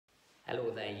Hello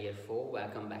there, Year 4.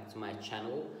 Welcome back to my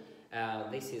channel.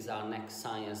 This is our next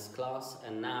science class,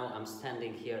 and now I'm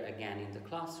standing here again in the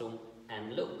classroom,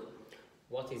 and look,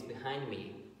 what is behind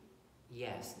me?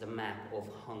 Yes, the map of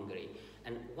Hungary.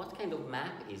 And what kind of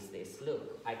map is this?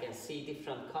 Look, I can see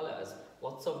different colors,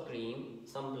 lots of green,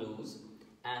 some blues,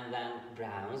 and then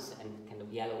browns and kind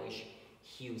of yellowish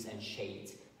hues and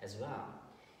shades as well.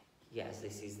 Yes,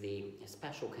 this is the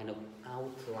special kind of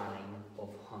outline of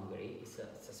Hungary. It's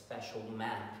a special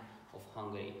map of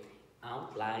Hungary.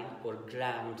 Outline or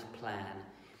ground plan.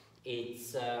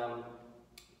 It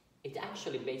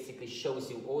actually basically shows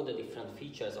you all the different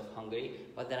features of Hungary,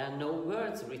 but there are no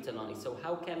words written on it. So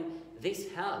how can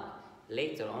this help?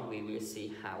 Later on we will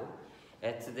see how.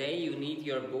 Today you need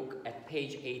your book at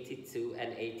page 82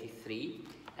 and 83,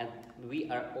 and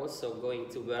we are also going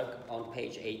to work on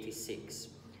page 86.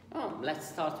 Let's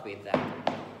start with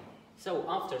that. So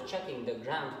after checking the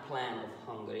ground plan of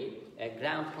Hungary, a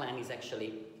ground plan is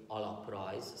actually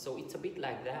alaprise. So it's a bit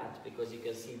like that because you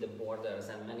can see the borders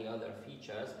and many other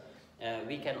features.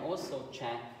 We can also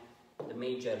check the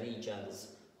major regions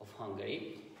of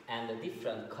Hungary, and the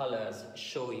different colors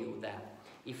show you that.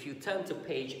 If you turn to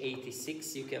page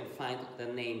 86, you can find the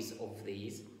names of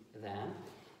these there.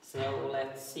 So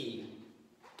let's see.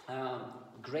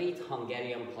 Great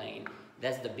Hungarian Plain.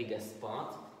 That's the biggest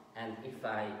part, and if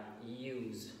I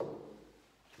use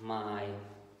my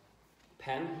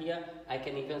pen here, I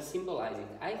can even symbolize it.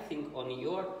 I think on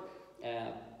your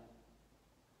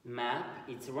map,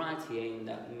 it's right here in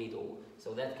the middle,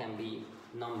 so that can be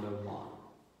number 1.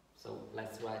 So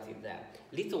let's write it there.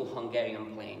 Little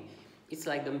Hungarian Plain. It's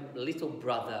like the little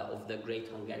brother of the Great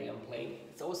Hungarian Plain.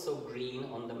 It's also green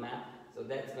on the map, so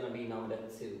that's going to be number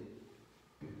 2.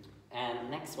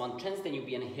 And next one,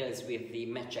 Trans-Danubian Hills with the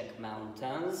Meček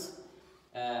Mountains.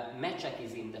 Meček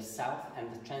is in the south,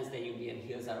 and the Trans-Danubian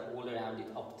Hills are all around it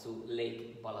up to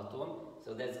Lake Balaton,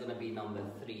 so that's going to be number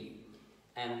 3.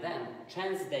 And then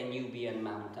Trans-Danubian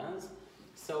Mountains.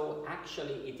 So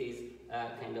actually it is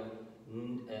kind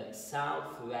of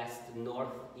southwest,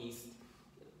 northeast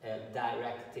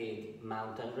directed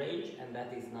mountain range, and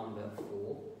that is number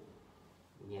 4.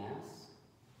 Yes,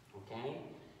 okay.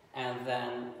 And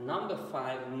then number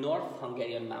 5, North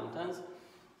Hungarian Mountains.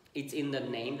 It's in the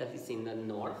name that is in the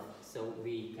north, so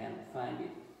we can find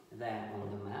it there on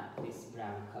the map, this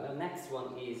brown color. Next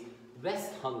one is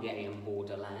West Hungarian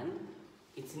borderland.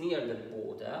 It's near the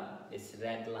border. This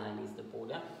red line is the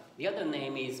border. The other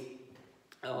name is,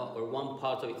 or one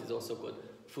part of it is also called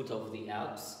Foot of the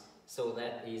Alps, so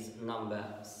that is number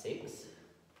 6.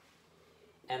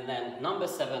 And then number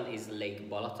 7 is Lake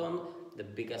Balaton, the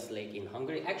biggest lake in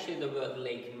Hungary. Actually, the word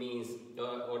lake means,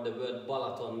 or the word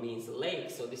Balaton means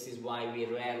lake, so this is why we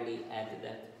rarely add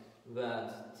that word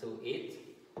to it.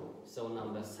 So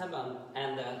number 7,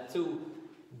 and the 2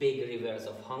 big rivers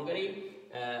of Hungary.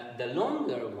 The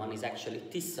longer one is actually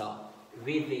Tisza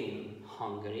within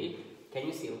Hungary. Can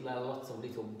you see there are lots of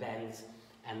little bends,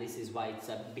 and this is why it's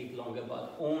a bit longer,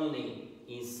 but only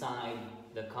inside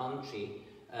the country.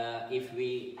 If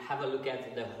we have a look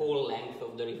at the whole length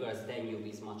of the rivers, Danube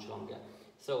is much longer.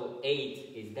 So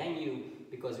 8 is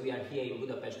Danube, because we are here in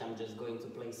Budapest. I'm just going to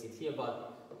place it here,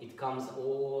 but it comes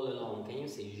all along. Can you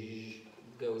see?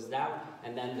 Goes down,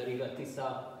 and then the river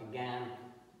Tisza again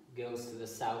goes to the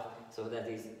south, so that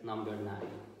is number 9.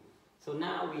 So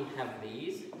now we have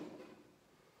these,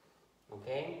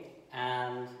 okay,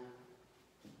 and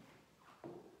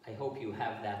I hope you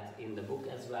have that in the book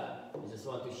as well. I just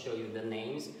want to show you the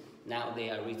names. Now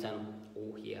they are written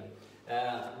all here.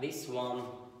 This one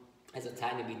has a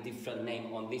tiny bit different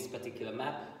name on this particular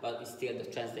map, but it's still the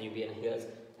Trans-Danubian Hills,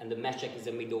 and the Meček is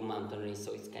a middle mountain range,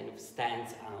 so it kind of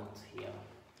stands out here.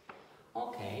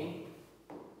 Okay,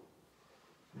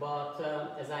 but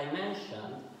as I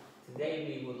mentioned,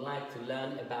 today we would like to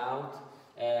learn about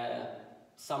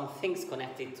some things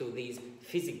connected to these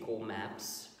physical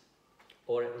maps,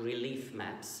 or relief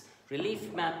maps.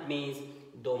 Relief map means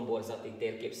domborzati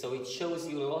térkép, so it shows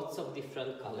you lots of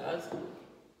different colors,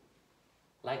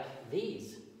 like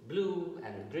these, blue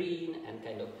and green and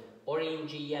kind of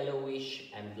orangey,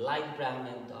 yellowish, and light brown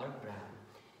and dark brown.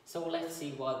 So let's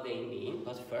see what they mean,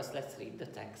 but first let's read the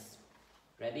text.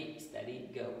 Ready, steady,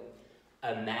 go.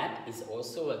 A map is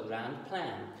also a ground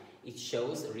plan. It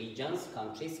shows regions,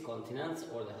 countries, continents,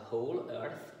 or the whole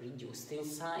earth reduced in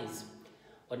size.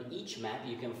 On each map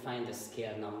you can find a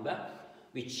scale number,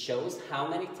 which shows how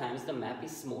many times the map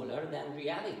is smaller than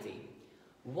reality.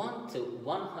 1 to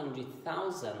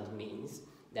 100,000 means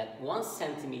that 1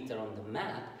 centimeter on the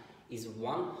map is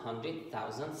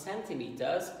 100,000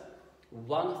 centimeters,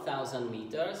 1,000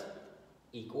 meters,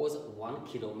 equals 1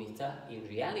 kilometer in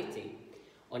reality.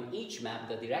 On each map,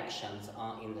 the directions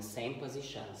are in the same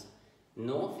positions.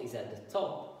 North is at the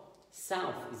top,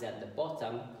 south is at the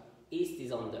bottom, east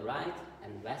is on the right,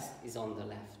 and west is on the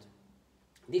left.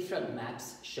 Different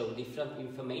maps show different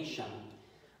information.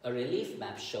 A relief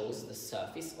map shows the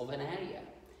surface of an area.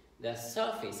 The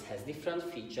surface has different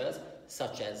features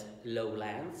such as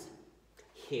lowlands,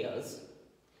 hills,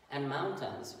 and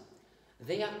mountains.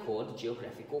 They are called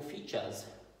geographical features.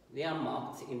 They are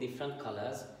marked in different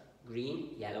colors: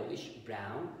 green, yellowish,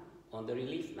 brown on the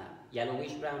relief map,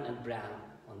 yellowish, brown, and brown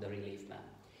on the relief map.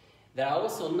 There are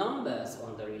also numbers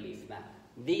on the relief map.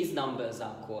 These numbers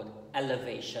are called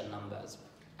elevation numbers.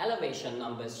 Elevation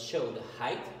numbers show the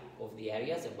height of the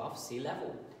areas above sea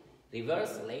level.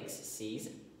 Rivers, lakes, seas,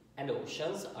 and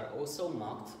oceans are also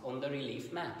marked on the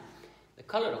relief map. The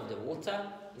color of the water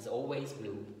is always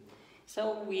blue.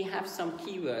 So we have some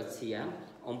keywords here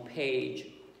on page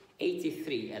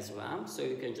 83 as well, so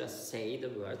you can just say the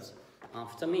words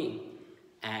after me.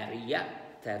 Area,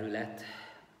 terület.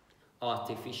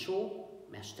 Artificial,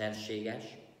 mesterséges.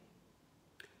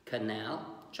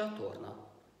 Canal, csatorna.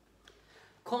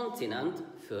 Continent,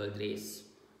 földrész.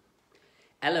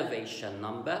 Elevation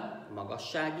number,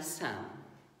 magassági szám.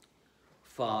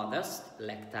 Farthest,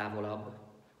 legtávolabb.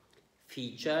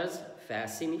 Features,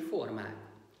 felszíni formák.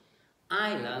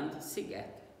 Island, sziget.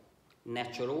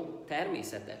 Natural,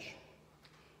 természetes.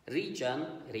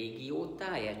 Region, régió,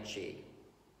 tájegység.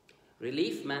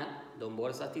 Relief map,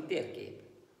 domborzati térkép.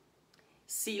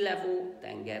 Sea level,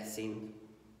 tengerszint.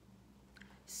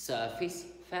 Surface,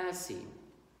 felszín.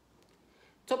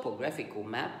 Topographical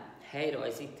map,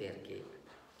 helyrajzi térkép.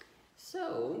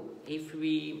 So, if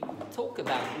we talk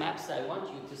about maps, I want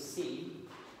you to see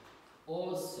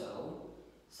also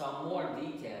some more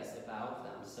details about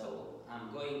them. So,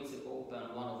 I'm going to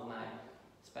open one of my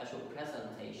special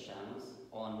presentations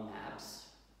on maps.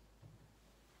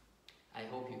 I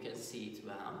hope you can see it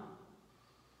well.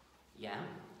 Yeah.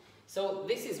 So,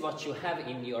 this is what you have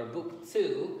in your book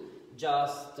too.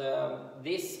 Just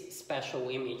this special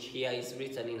image here is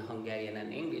written in Hungarian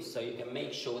and English, so you can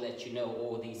make sure that you know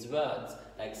all these words,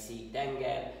 like sea,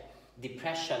 tenger.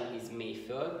 Depression is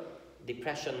mélyföld.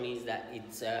 Depression means that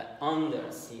it's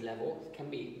under sea level. It can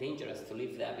be dangerous to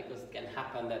live there because it can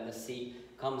happen that the sea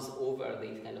comes over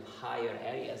these kind of higher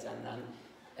areas and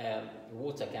then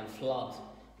water can flood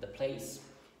the place.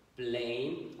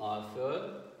 Plain,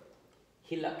 alföld.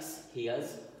 Hillocks,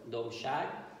 hills,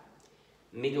 dombság.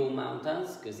 Middle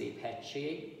mountains,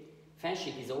 középhegység.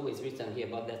 Fenség is always written here,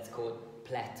 but that's called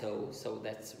plateau, so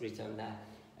that's written there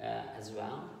as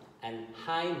well. And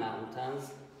high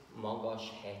mountains, magas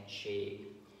hegység.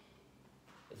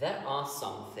 There are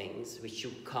some things which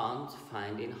you can't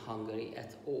find in Hungary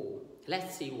at all.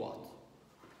 Let's see what.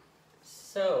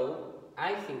 So,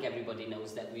 I think everybody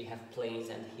knows that we have plains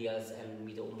and hills and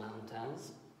middle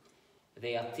mountains.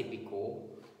 They are typical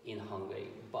in Hungary.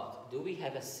 But do we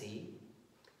have a sea?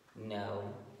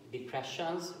 No.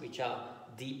 Depressions, which are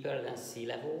deeper than sea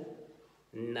level?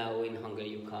 No, in Hungary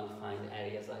you can't find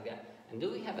areas like that. And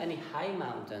do we have any high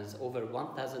mountains over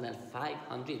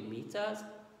 1,500 meters?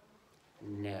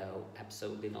 No,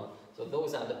 absolutely not. So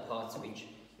those are the parts which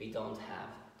we don't have.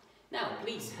 Now,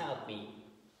 please help me.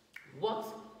 What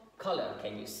color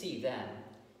can you see then?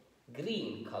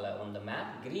 Green color on the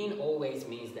map. Green always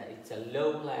means that it's a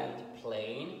lowland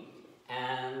plain.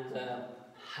 And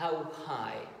how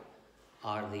high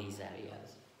are these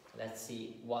areas? Let's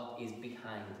see what is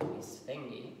behind this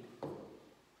thingy.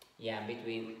 Yeah,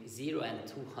 between 0 and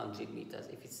 200 meters.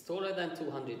 If it's taller than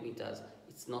 200 meters,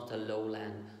 it's not a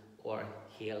lowland or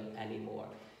hill anymore.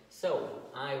 So,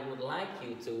 I would like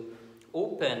you to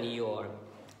open your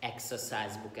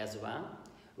exercise book as well.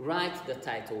 Write the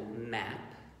title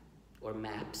map or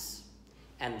maps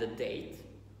and the date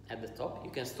at the top.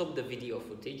 You can stop the video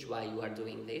footage while you are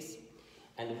doing this.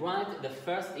 And write the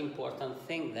first important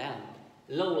thing then.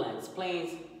 Lowlands,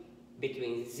 plains,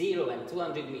 between 0 and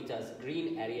 200 meters,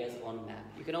 green areas on map.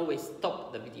 You can always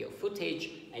stop the video footage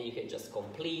and you can just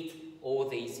complete all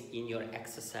these in your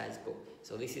exercise book.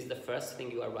 So this is the first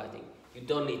thing you are writing. You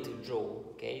don't need to draw,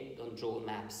 okay? Don't draw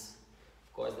maps.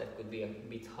 Of course, that could be a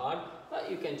bit hard, but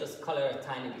you can just color a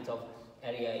tiny bit of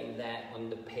area in there on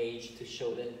the page to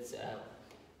show that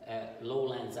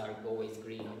lowlands are always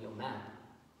green on your map.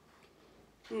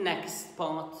 Next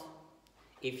part.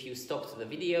 If you stopped the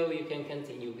video, you can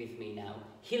continue with me now.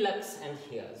 Hillocks and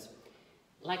hills.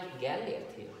 Like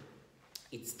Gellért Hill.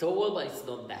 It's tall, but it's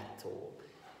not that tall.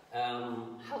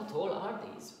 How tall are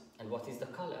these? And what is the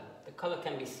color? The color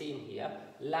can be seen here.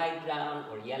 Light brown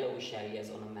or yellowish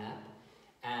areas on a map.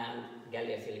 and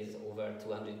Gellérfjell is over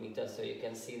 200 meters, so you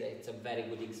can see that it's a very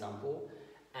good example.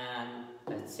 And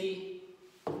let's see,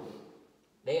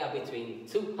 they are between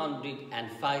 200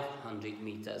 and 500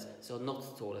 meters, so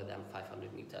not taller than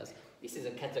 500 meters. This is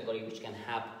a category which can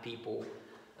help people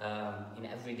in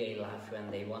everyday life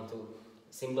when they want to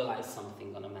symbolize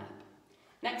something on a map.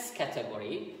 Next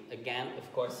category, again,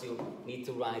 of course, you need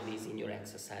to write these in your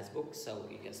exercise book, so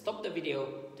you can stop the video,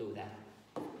 do that.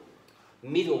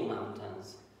 Middle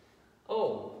mountains.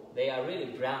 Oh, they are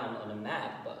really brown on a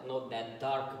map, but not that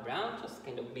dark brown, just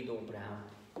kind of middle brown.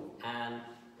 And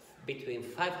between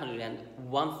 500 and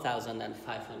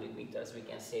 1,500 meters, we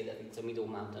can say that it's a middle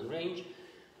mountain range.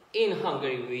 In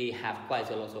Hungary, we have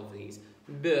quite a lot of these.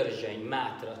 Börzsöny,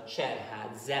 Mátra,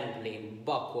 Cserhád, Zemplén,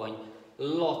 Bakony,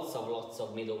 lots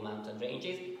of middle mountain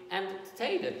ranges. And to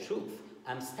tell you the truth,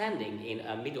 I'm standing in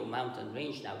a middle mountain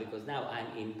range now, because now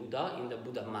I'm in Buda, in the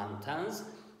Buda Mountains,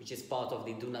 which is part of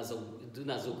the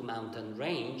Dunazug mountain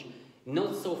range.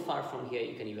 Not so far from here,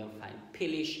 you can even find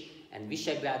Pilis and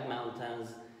Visegrad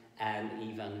mountains, and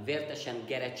even Vértes and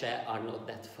Gerecse are not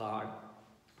that far.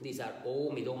 These are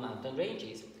all middle mountain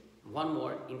ranges. One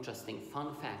more interesting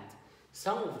fun fact.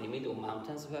 Some of the middle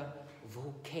mountains were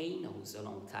volcanoes a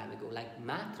long time ago, like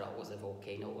Mátra was a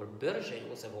volcano or Börzsöny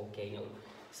was a volcano.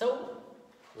 So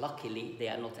luckily they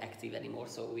are not active anymore,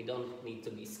 so we don't need to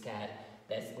be scared.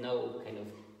 There's no kind of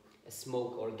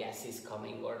smoke or gases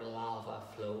coming or lava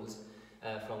flows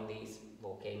from these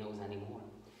volcanoes anymore.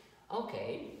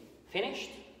 Okay,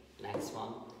 finished? Next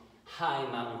one. High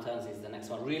mountains is the next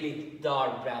one. Really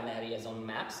dark brown areas on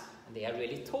maps, and they are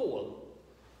really tall.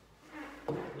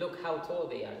 Look how tall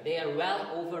they are. They are well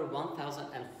over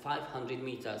 1,500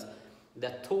 meters.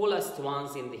 The tallest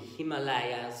ones in the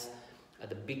Himalayas,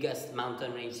 the biggest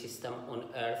mountain range system on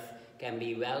Earth, can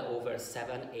be well over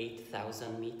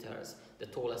 7,000–8,000 meters. The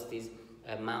tallest is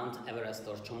Mount Everest,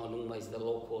 or Chomolungma is the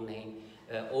local name,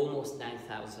 almost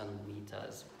 9,000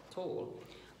 meters tall.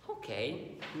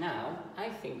 Okay, now I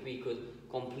think we could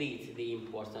complete the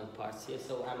important parts here,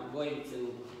 so I'm going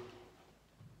to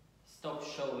stop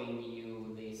showing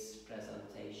you this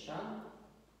presentation.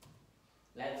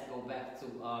 Let's go back to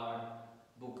our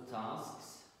book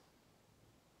tasks,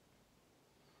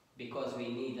 because we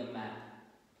need a map.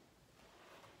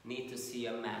 Need to see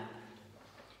a map.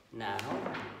 Now,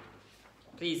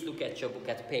 please look at your book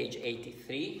at page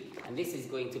 83, and this is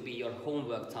going to be your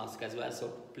homework task as well, so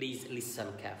please listen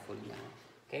carefully now.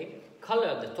 Okay?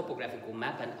 Color the topographical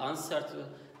map and answer to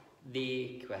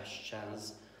the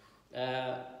questions.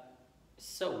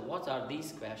 So what are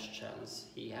these questions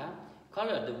here?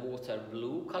 Color the water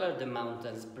blue, color the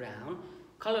mountains brown,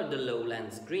 color the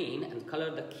lowlands green, and color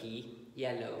the key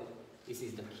yellow. This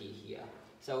is the key here.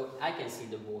 So I can see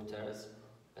the waters,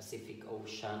 Pacific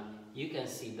Ocean. You can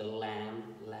see the land.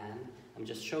 I'm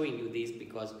just showing you this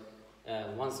because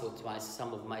once or twice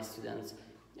some of my students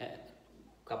a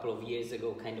couple of years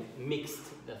ago kind of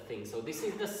mixed the thing. So this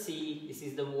is the sea, this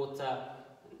is the water,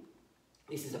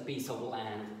 this is a piece of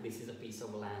land, this is a piece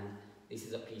of land, this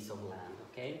is a piece of land,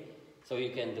 okay? So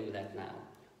you can do that now.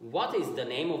 What is the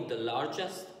name of the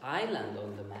largest island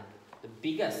on the map? The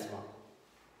biggest one.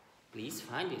 Please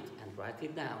find it and write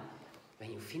it down.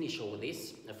 When you finish all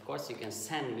this, of course, you can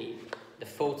send me the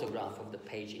photograph of the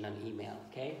page in an email,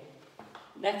 okay?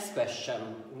 Next question.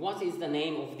 What is the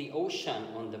name of the ocean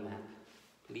on the map?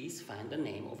 Please find the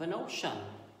name of an ocean.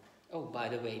 Oh, by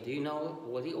the way, do you know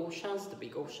all the oceans, the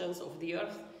big oceans of the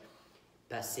Earth?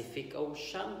 Pacific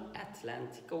Ocean,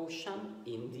 Atlantic Ocean,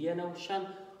 Indian Ocean,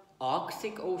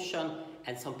 Arctic Ocean,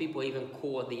 and some people even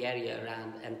call the area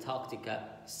around Antarctica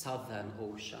Southern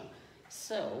Ocean.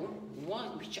 So,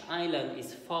 which island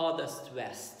is farthest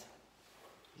west?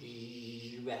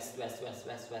 West.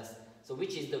 So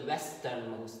which is the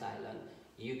westernmost island?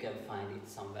 You can find it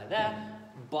somewhere there,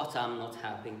 but I'm not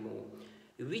helping more.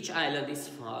 Which island is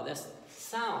farthest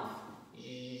south?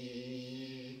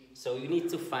 So you need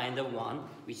to find the one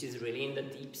which is really in the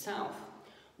deep south.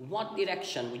 What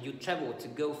direction would you travel to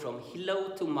go from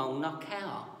Hilo to Mauna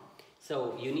Kea?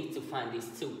 So you need to find these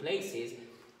two places,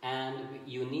 and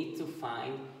you need to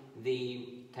find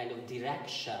the kind of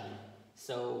direction.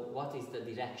 So what is the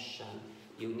direction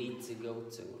you need to go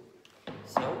to?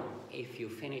 So if you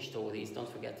finished all these,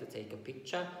 don't forget to take a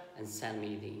picture and send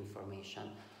me the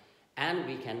information. And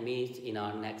we can meet in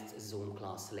our next Zoom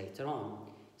class later on.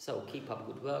 So keep up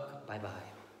good work.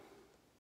 Bye-bye.